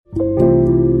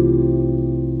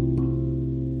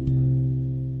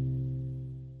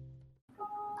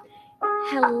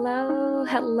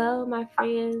my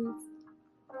friends.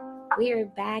 We are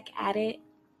back at it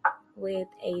with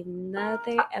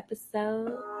another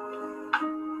episode.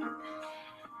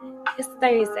 It's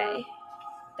Thursday.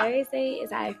 Thursday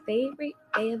is our favorite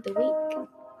day of the week.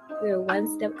 We're one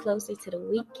step closer to the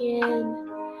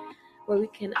weekend where we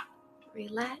can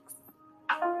relax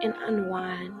and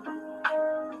unwind.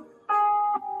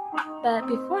 But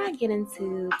before I get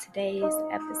into today's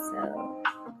episode,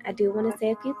 I do want to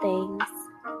say a few things.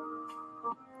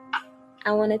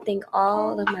 I want to thank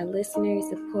all of my listeners,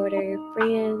 supporters,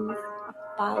 friends,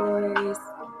 followers,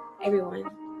 everyone.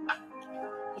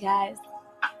 You guys,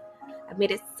 I've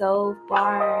made it so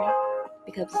far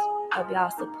because of y'all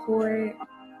support.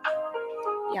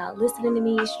 Y'all listening to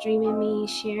me, streaming me,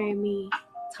 sharing me,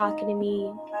 talking to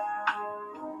me.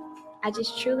 I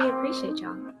just truly appreciate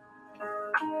y'all.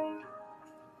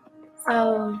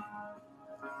 So,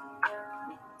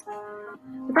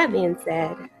 with that being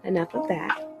said, enough of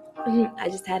that. I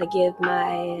just had to give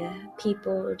my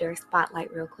people their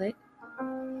spotlight real quick.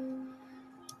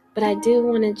 But I do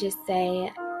want to just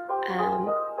say, I'm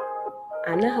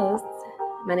the host.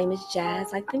 My name is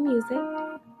Jazz, like the music,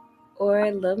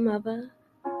 or Lil Mubba,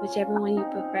 whichever one you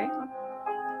prefer.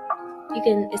 You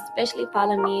can especially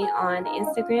follow me on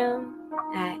Instagram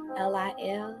at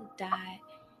lil.muva.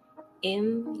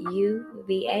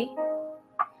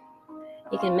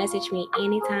 You can message me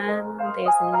anytime.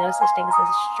 There's no such thing as a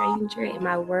stranger in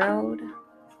my world.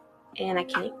 And I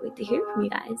can't wait to hear from you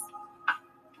guys.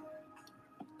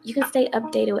 You can stay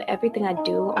updated with everything I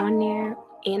do on there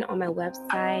and on my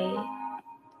website.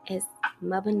 It's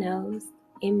Mubba Knows,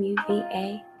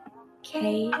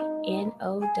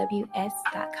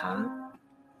 MUVAKNOWS.com.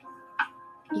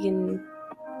 You can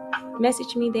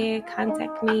message me there,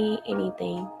 contact me,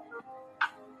 anything.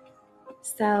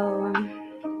 So,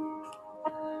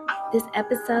 this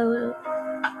episode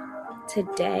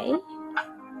today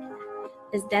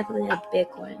is definitely a big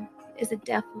one. It's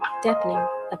definitely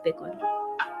a big one.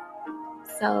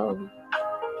 So,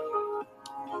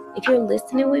 if you're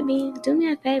listening with me, do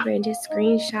me a favor and just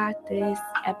screenshot this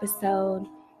episode,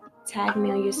 tag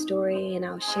me on your story, and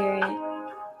I'll share it.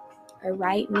 Or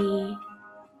write me,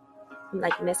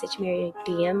 like message me or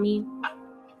DM me.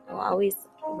 I'll always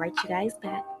write you guys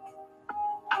back.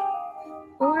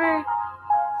 Or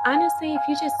honestly, if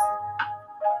you just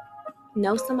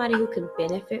know somebody who could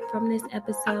benefit from this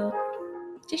episode,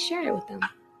 just share it with them.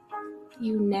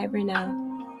 You never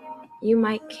know. You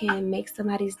can make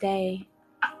somebody's day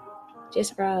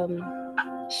just from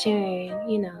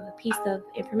sharing, a piece of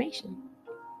information.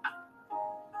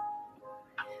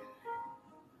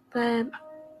 But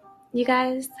you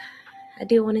guys, I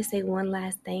do want to say one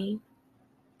last thing.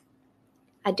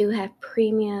 I do have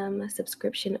premium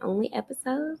subscription only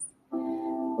episodes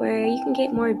where you can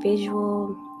get more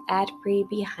visual, ad-free,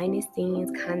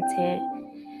 behind-the-scenes content,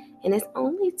 and it's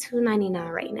only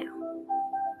 $2.99 right now.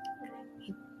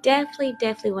 You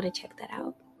definitely want to check that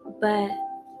out. But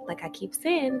like I keep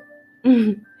saying,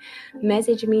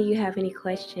 message me if you have any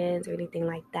questions or anything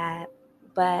like that.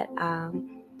 But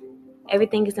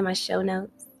everything is in my show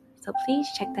notes, so please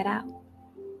check that out.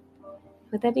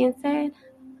 With that being said,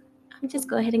 I'm just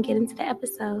go ahead and get into the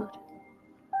episode.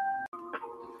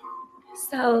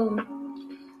 So,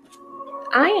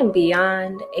 I am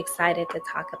beyond excited to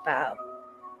talk about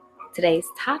today's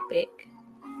topic.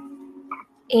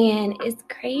 And it's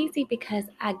crazy because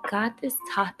I got this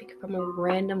topic from a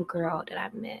random girl that I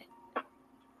met.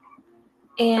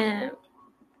 And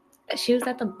she was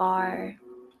at the bar.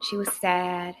 She was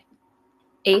sad.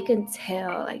 And you can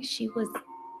tell, she was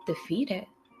defeated.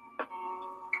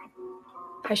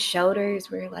 Her shoulders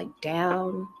were,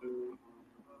 down.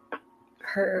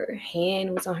 Her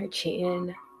hand was on her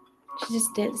chin. She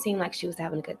just didn't seem like she was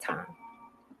having a good time.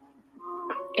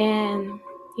 And,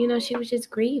 she was just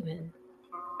grieving.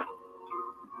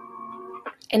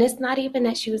 And it's not even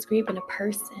that she was grieving a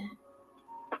person.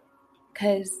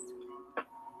 Because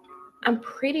I'm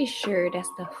pretty sure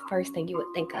that's the first thing you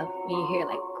would think of when you hear,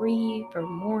 grief or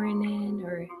mourning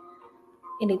or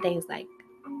anything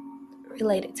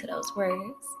related to those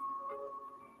words.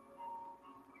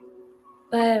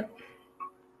 But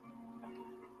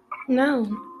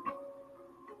no.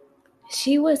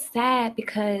 She was sad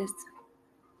because,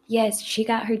 yes, she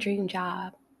got her dream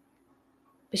job,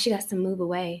 but she got to move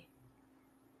away.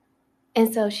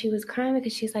 And so she was crying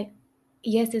because she's like,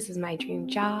 yes, this is my dream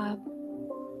job,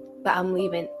 but I'm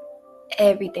leaving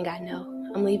everything I know.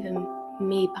 I'm leaving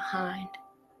me behind.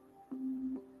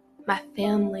 My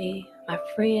family, my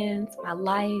friends, my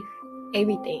life,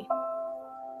 everything.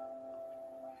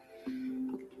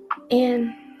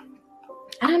 And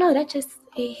I don't know, it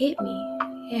hit me.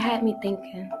 It had me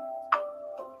thinking.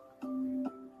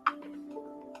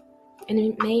 And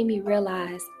it made me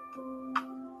realize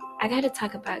I got to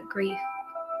talk about grief.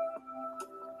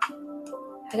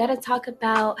 I got to talk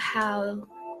about how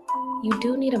you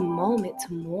do need a moment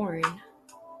to mourn.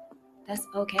 That's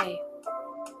okay.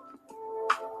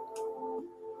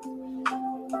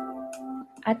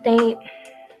 I think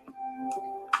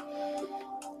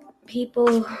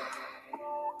people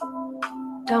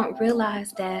don't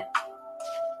realize that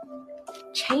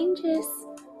changes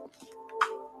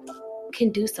can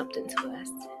do something to us.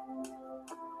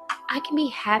 I can be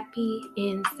happy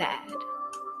and sad.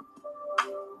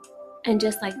 And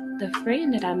just like the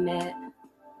friend that I met,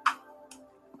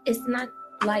 it's not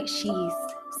like she's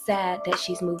sad that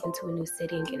she's moving to a new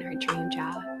city and getting her dream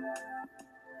job.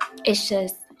 It's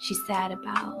just she's sad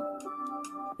about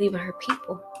leaving her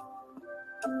people.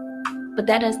 But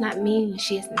that does not mean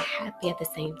she isn't happy at the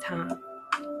same time.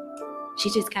 She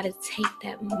just got to take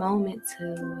that moment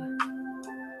to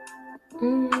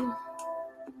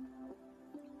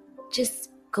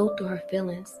just go through her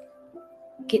feelings,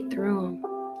 get through them.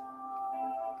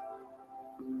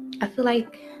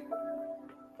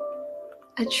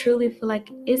 I truly feel like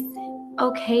it's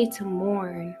okay to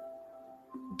mourn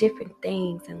different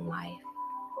things in life.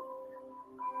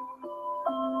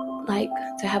 Like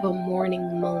to have a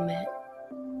mourning moment.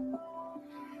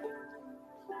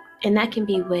 And that can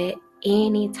be with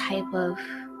any type of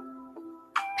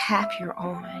path you're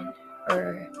on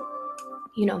or,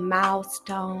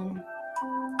 milestone,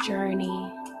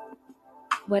 journey,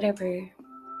 whatever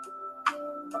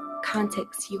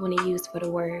context you want to use for the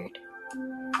word.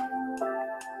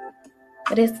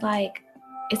 But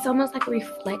it's almost like a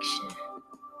reflection.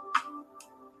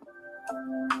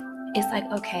 It's like,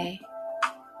 okay,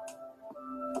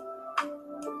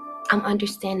 I'm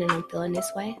understanding I'm feeling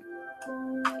this way.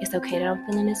 It's okay that I'm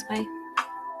feeling this way.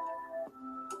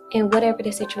 And whatever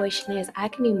the situation is, I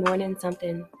can be mourning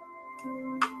something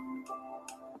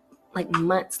like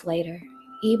months later.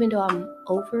 Even though I'm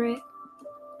over it,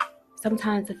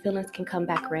 sometimes the feelings can come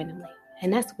back randomly.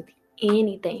 And that's with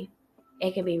anything.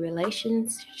 It can be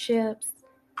relationships.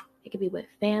 It could be with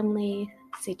family,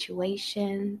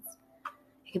 situations.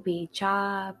 It could be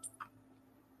jobs,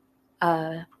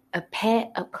 a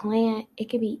pet, a plant. It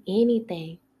could be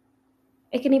anything.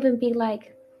 It can even be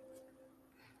like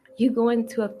you go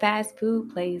into a fast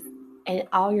food place and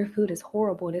all your food is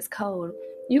horrible and it's cold.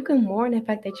 You can mourn the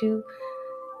fact that you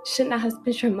should not have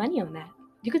spent your money on that.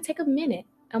 You could take a minute,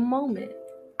 a moment.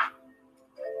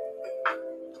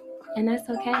 And that's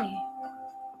okay.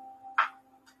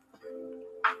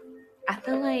 I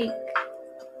feel like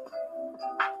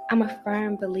I'm a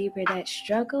firm believer that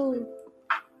struggle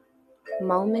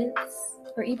moments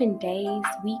or even days,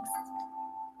 weeks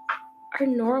are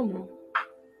normal.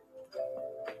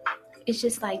 It's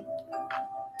just like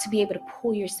to be able to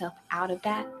pull yourself out of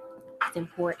that is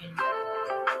important.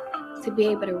 To be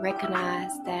able to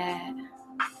recognize that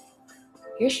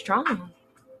you're strong.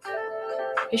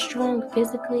 You're strong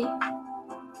physically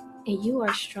and you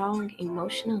are strong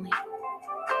emotionally.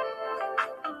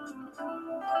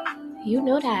 You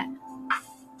know that.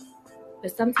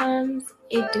 But sometimes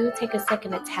it do take a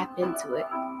second to tap into it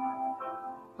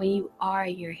when you are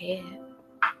in your head.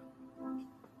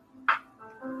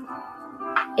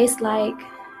 It's like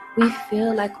we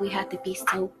feel like we have to be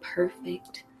so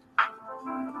perfect.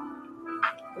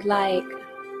 Like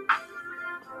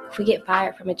if we get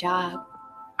fired from a job,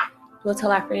 we'll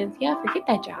tell our friends, yeah, forget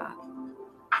that job.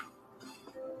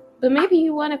 But maybe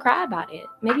you want to cry about it.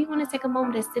 Maybe you want to take a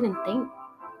moment to sit and think,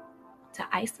 to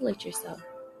isolate yourself.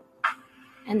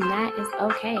 And that is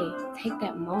okay. Take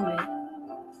that moment.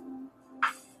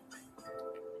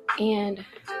 And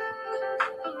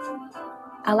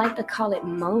I like to call it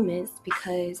moments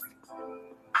because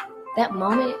that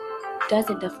moment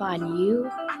doesn't define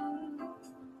you,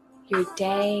 your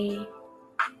day,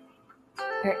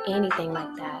 or anything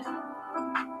like that.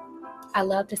 I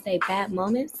love to say bad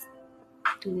moments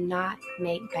do not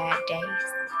make bad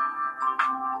days.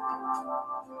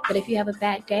 But if you have a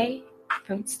bad day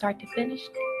from start to finish,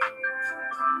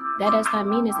 that does not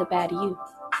mean it's a bad you.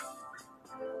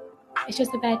 It's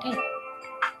just a bad day.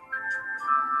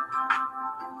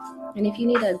 And if you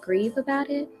need to grieve about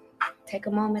it, take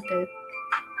a moment to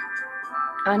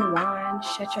unwind,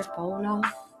 shut your phone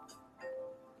off.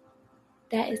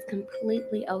 That is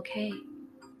completely okay.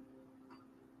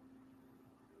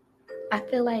 I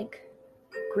feel like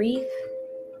grief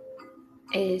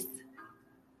is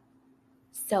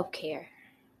self-care.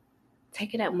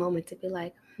 Taking that moment to be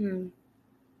like,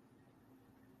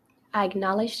 I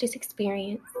acknowledge this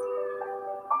experience.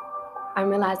 I'm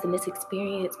realizing this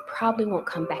experience probably won't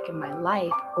come back in my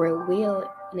life, or it will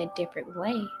in a different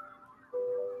way.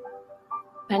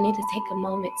 But I need to take a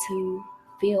moment to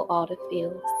feel all the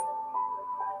feels.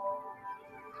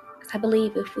 Because I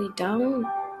believe if you don't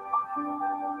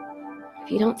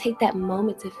take that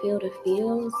moment to feel the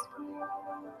feels,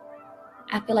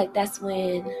 I feel like that's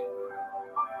when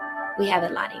we have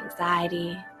a lot of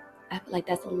anxiety. I feel like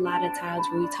that's a lot of times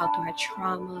where we talk to our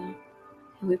trauma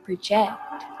and we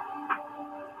project.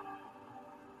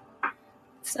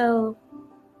 So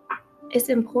it's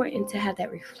important to have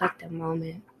that reflective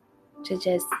moment to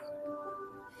just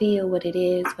feel what it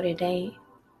is, what it ain't,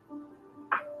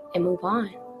 and move on.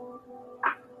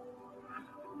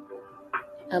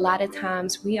 A lot of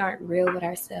times we aren't real with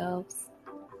ourselves.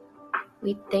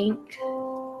 We think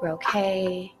we're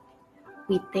okay.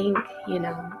 We think,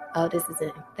 oh, this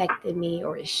isn't affecting me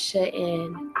or it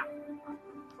shouldn't.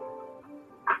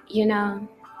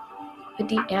 But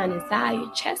deep down inside,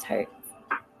 your chest hurts.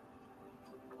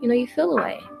 You feel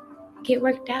away. Get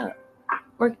worked up.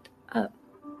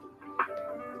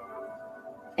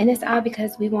 And it's all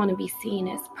because we want to be seen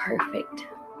as perfect.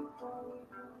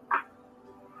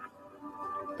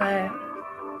 But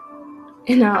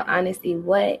in all honesty,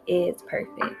 what is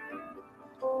perfect?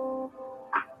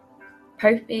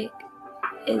 Perfect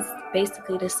is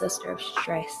basically the sister of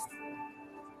stress.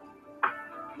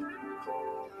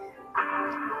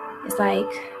 It's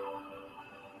like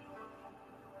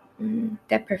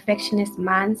that perfectionist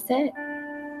mindset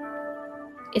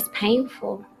is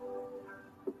painful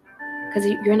because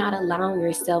you're not allowing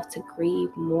yourself to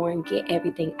grieve more and get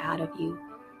everything out of you.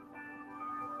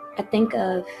 I think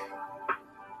of,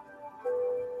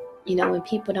 when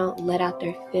people don't let out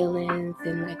their feelings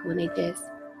and like when they just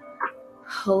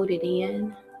hold it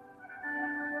in.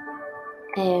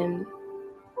 And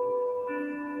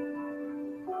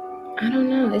I don't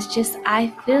know, it's just, I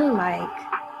feel like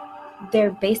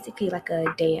they're basically like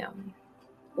a dam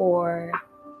or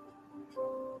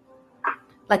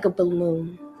like a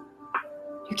balloon.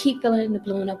 You keep filling the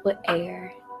balloon up with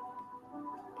air,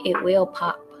 it will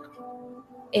pop.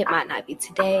 It might not be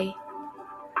today,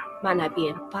 might not be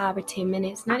in 5 or 10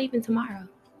 minutes, not even tomorrow,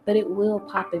 but it will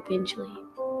pop eventually.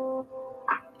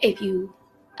 If you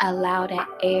allow that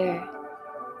air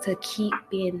to keep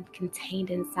being contained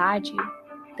inside you,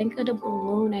 think of the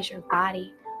balloon as your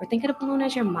body, or think of the balloon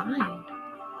as your mind.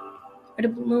 Or the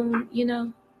balloon,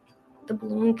 the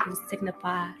balloon can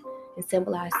signify and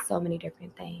symbolize so many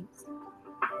different things.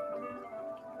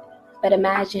 But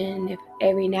imagine if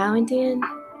every now and then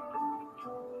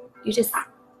you just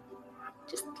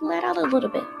let out a little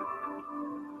bit.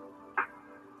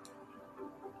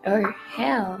 Or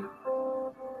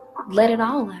hell, let it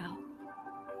all out.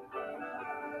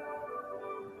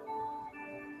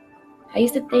 I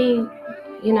used to think,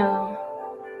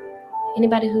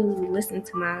 anybody who listened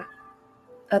to my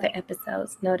other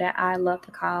episodes know that I love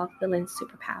to call feelings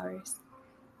superpowers.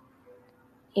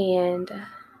 And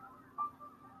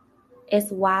it's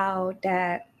wild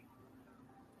that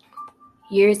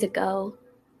years ago,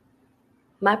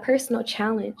 my personal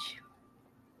challenge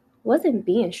wasn't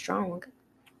being strong.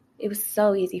 It was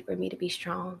so easy for me to be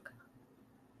strong.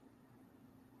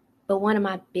 But one of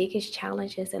my biggest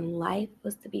challenges in life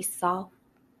was to be soft,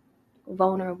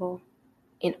 vulnerable,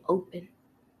 and open.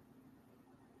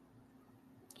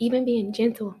 Even being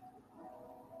gentle.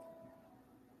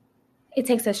 It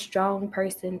takes a strong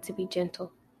person to be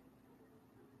gentle.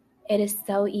 It is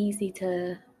so easy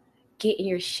to get in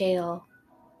your shell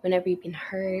whenever you've been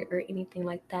hurt or anything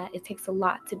like that. It takes a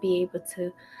lot to be able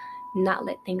to not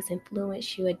let things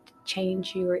influence you or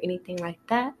change you or anything like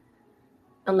that,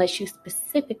 unless you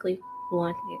specifically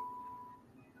want it.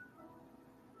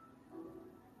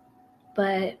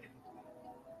 But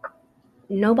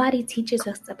nobody teaches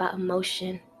us about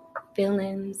emotion,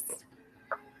 feelings,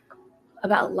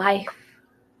 about life,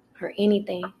 or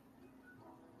anything.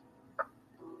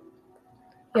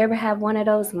 You ever have one of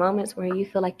those moments where you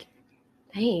feel like,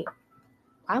 dang,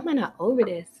 why am I not over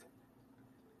this?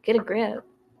 Get a grip.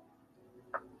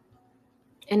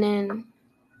 And then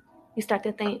you start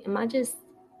to think, am I just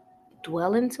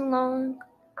dwelling too long?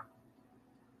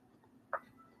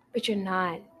 But you're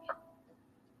not.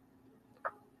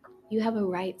 You have a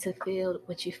right to feel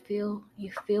what you feel.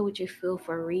 You feel what you feel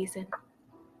for a reason.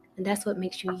 And that's what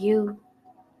makes you you.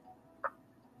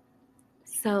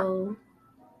 So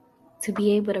to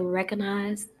be able to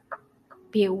recognize,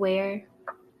 be aware,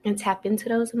 and tap into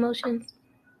those emotions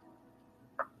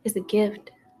is a gift.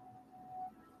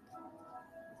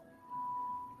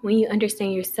 When you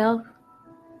understand yourself,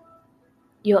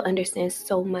 you'll understand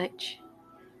so much.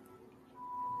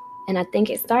 And I think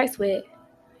it starts with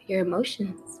your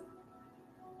emotions.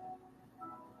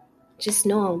 Just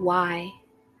knowing why.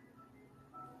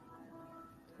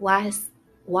 Why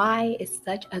why is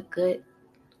such a good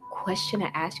question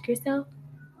to ask yourself.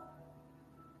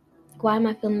 Why am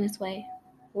I feeling this way?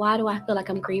 Why do I feel like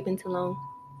I'm grieving too long?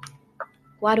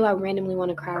 Why do I randomly want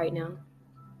to cry right now?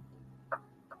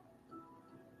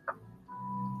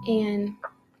 And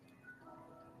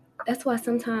that's why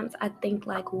sometimes I think,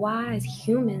 like, why as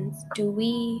humans do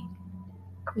we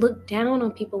look down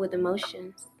on people with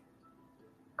emotions?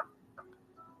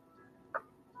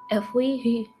 If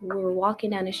we were walking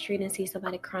down the street and see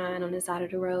somebody crying on the side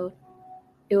of the road,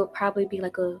 it would probably be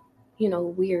like a,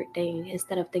 weird thing,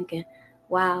 instead of thinking,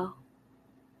 wow,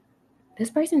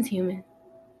 this person's human.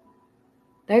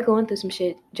 They're going through some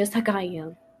shit just like I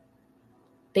am.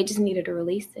 They just needed to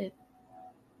release it.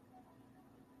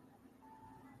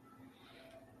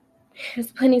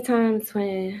 There's plenty of times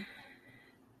when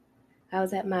I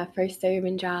was at my first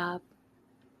serving job,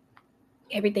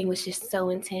 everything was just so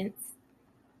intense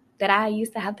that I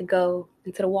used to have to go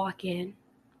into the walk-in,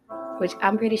 which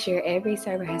I'm pretty sure every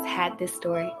server has had this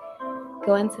story.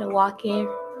 Go into the walk-in,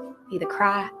 either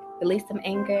cry, release some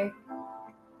anger,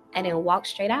 and then walk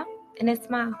straight out and then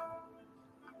smile.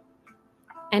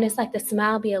 And it's like the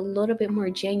smile be a little bit more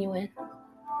genuine,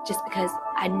 just because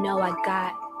I know I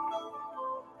got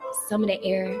some of the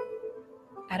air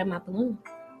out of my balloon.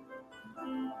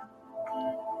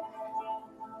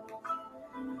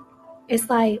 It's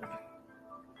like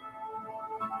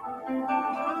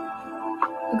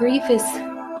grief is,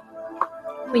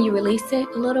 when you release it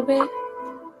a little bit,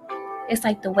 it's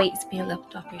like the weight's being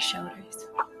lifted off your shoulders.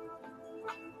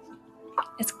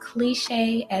 As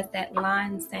cliche as that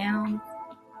line sounds,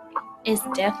 it's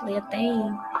definitely a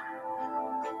thing.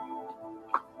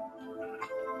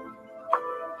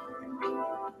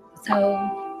 So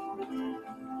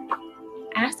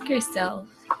ask yourself,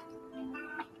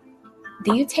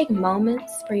 do you take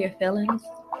moments for your feelings?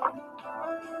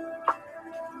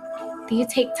 Do you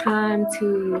take time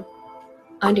to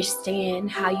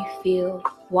understand how you feel?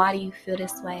 Why do you feel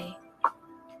this way?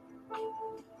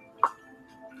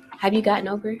 Have you gotten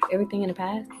over everything in the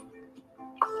past?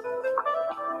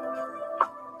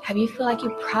 Have you feel like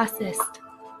you processed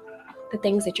the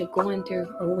things that you're going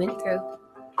through or went through?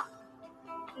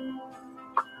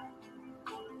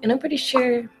 And I'm pretty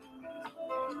sure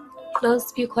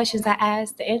those few questions I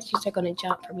asked, the answers are going to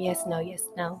jump from yes,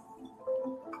 no,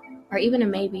 or even a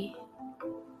maybe.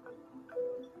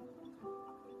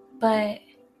 But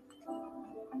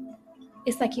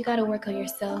it's like you got to work on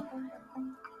yourself.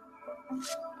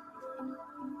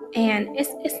 And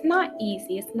it's not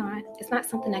easy. It's not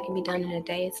something that can be done in a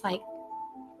day. It's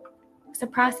a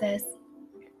process.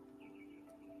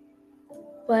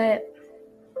 But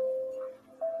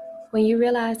when you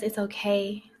realize it's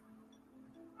okay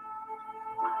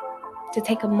to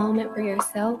take a moment for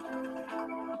yourself,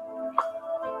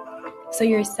 so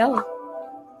yourself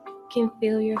can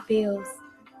feel your feels,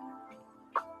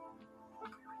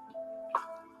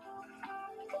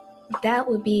 that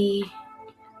would be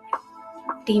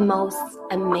the most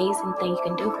amazing thing you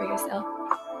can do for yourself.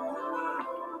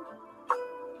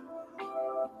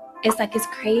 It's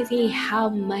crazy how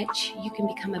much you can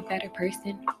become a better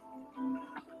person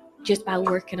just by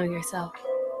working on yourself.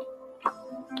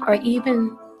 Or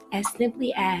even as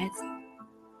simply as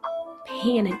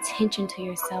paying attention to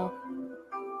yourself.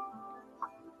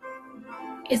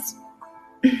 It's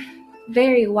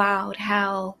very wild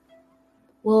how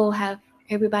we'll have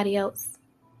everybody else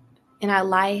in our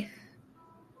life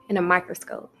in a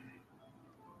microscope.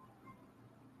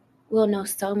 We'll know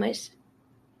so much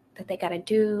that they gotta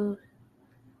do,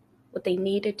 what they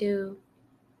need to do.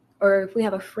 Or if we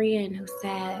have a friend who's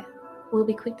sad, we'll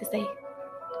be quick to say,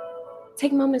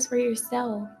 take moments for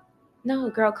yourself. No,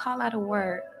 girl, call out a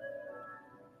word.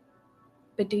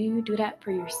 But do you do that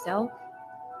for yourself?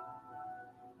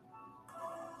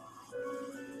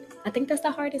 I think that's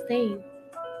the hardest thing.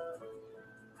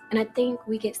 And I think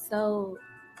we get so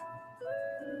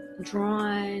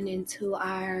drawn into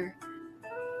our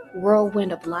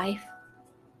whirlwind of life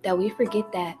that we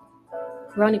forget that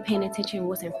we're only paying attention to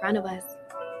what's in front of us,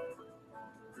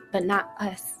 but not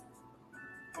us.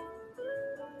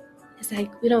 It's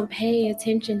like we don't pay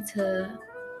attention to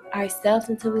ourselves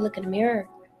until we look in the mirror.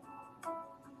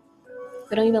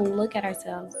 We don't even look at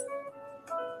ourselves.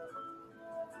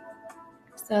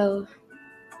 So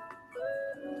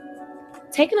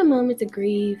taking a moment to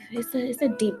grieve, it's a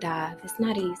deep dive. It's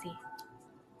not easy.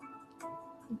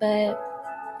 But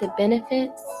the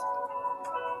benefits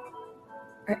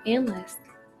are endless.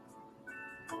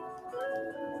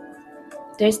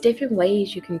 There's different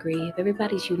ways you can grieve.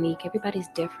 Everybody's unique. Everybody's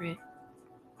different.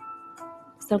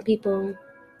 Some people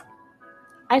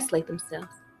isolate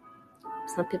themselves.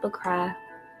 Some people cry.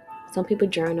 Some people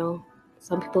journal.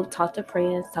 Some people talk to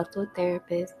friends, talk to a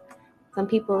therapist. Some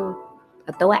people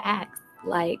throw an axe,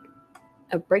 like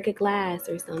a break a glass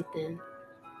or something.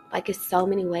 Like, it's so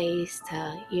many ways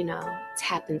to,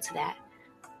 tap into that.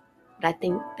 But I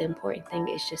think the important thing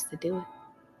is just to do it.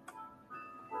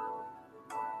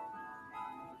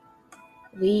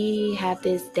 We have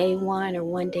this day one or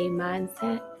one day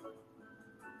mindset.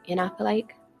 And I feel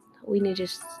like we need to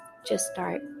just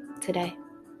start today.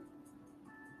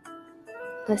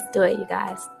 Let's do it, you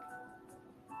guys.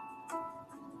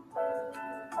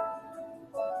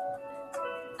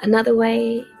 Another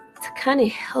way to kind of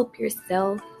help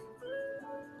yourself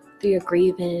through your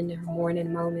grieving or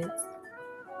mourning moments.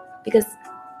 Because,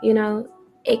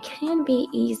 it can be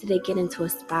easy to get into a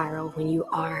spiral when you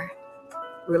are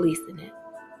releasing it.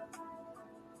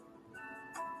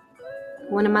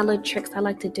 One of my little tricks I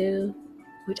like to do,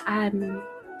 which I'm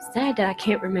sad that I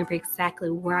can't remember exactly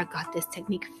where I got this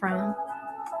technique from,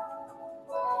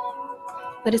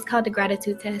 but it's called the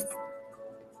gratitude test.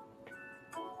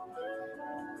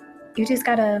 You just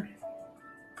gotta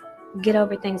get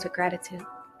over things with gratitude.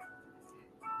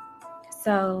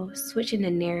 So switching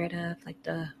the narrative, like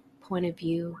the point of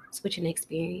view, switching the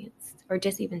experience, or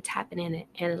just even tapping in and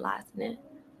analyzing it.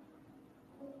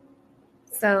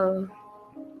 So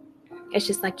it's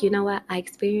just like, you know what? I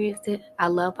experienced it. I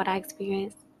love what I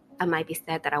experienced. I might be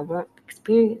sad that I won't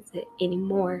experience it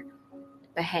anymore.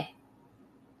 But hey,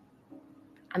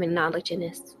 I'm acknowledging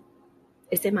this.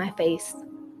 It's in my face.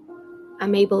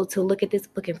 I'm able to look at this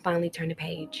book and finally turn the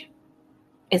page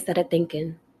instead of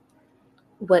thinking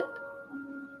what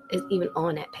is even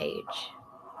on that page.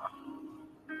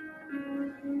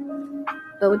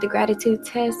 But with the gratitude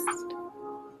test,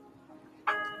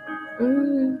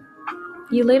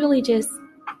 you literally just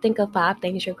think of 5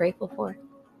 things you're grateful for.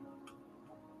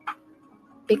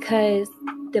 Because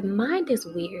the mind is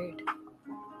weird.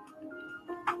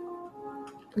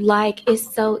 Like,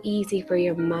 it's so easy for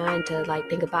your mind to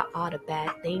think about all the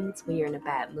bad things when you're in a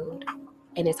bad mood.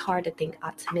 And it's hard to think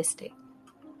optimistic.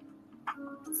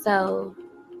 So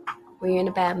when you're in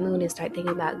a bad mood and start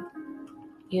thinking about,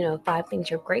 5 things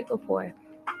you're grateful for,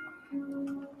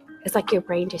 it's like your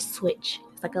brain just switch.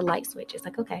 It's like a light switch. It's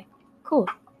like, okay, cool.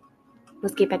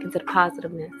 Let's get back into the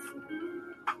positiveness.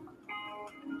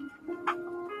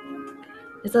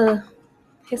 It's a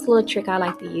little trick I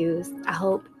like to use. I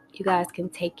hope you guys can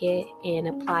take it and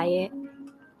apply it.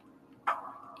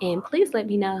 And please let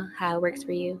me know how it works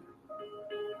for you.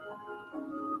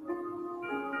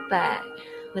 But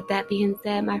with that being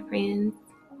said, my friends,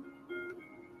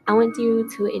 I want you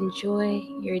to enjoy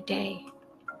your day.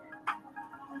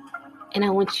 And I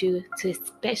want you to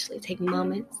especially take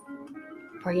moments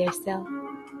for yourself.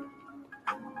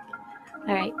 All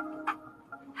right.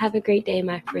 Have a great day,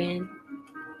 my friend.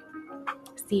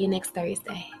 See you next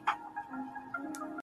Thursday.